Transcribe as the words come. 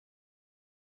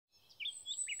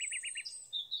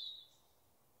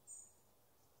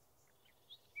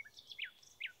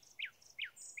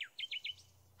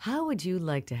How would you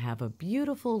like to have a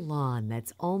beautiful lawn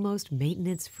that's almost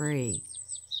maintenance-free?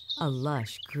 A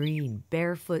lush, green,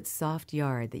 barefoot, soft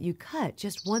yard that you cut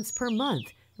just once per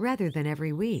month rather than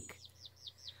every week.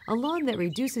 A lawn that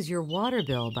reduces your water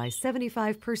bill by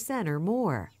 75% or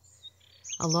more.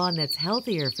 A lawn that's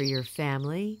healthier for your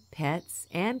family, pets,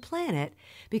 and planet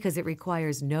because it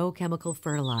requires no chemical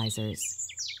fertilizers.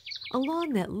 A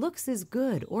lawn that looks as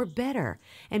good or better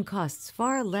and costs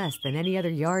far less than any other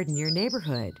yard in your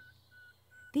neighborhood.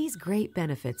 These great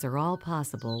benefits are all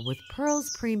possible with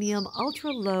Pearl's Premium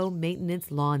Ultra Low Maintenance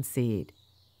Lawn Seed.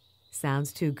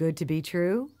 Sounds too good to be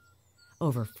true?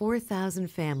 Over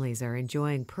 4,000 families are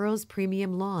enjoying Pearl's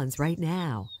Premium Lawns right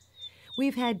now.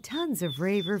 We've had tons of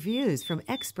rave reviews from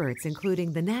experts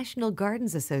including the National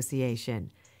Gardens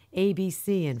Association,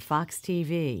 ABC and Fox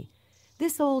TV,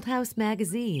 This Old House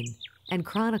Magazine, and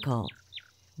Chronicle.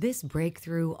 This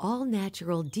breakthrough,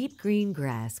 all-natural deep green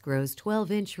grass grows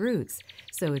 12-inch roots,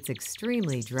 so it's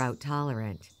extremely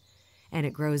drought-tolerant. And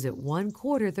it grows at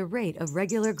 1/4 the rate of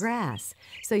regular grass,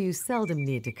 so you seldom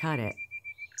need to cut it.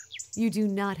 You do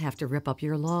not have to rip up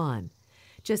your lawn.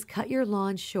 Just cut your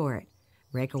lawn short,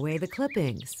 rake away the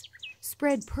clippings,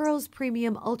 spread Pearl's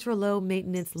Premium Ultra Low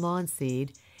Maintenance Lawn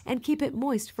Seed, and keep it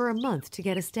moist for a month to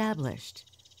get established.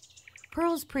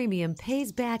 Pearl's Premium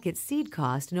pays back its seed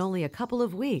cost in only a couple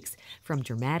of weeks from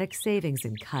dramatic savings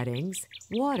in cuttings,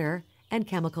 water, and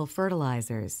chemical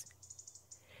fertilizers.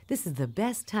 This is the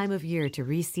best time of year to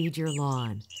reseed your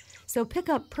lawn, so pick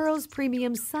up Pearl's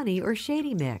Premium Sunny or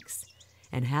Shady Mix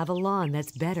and have a lawn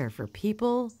that's better for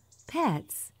people,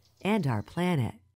 pets, and our planet.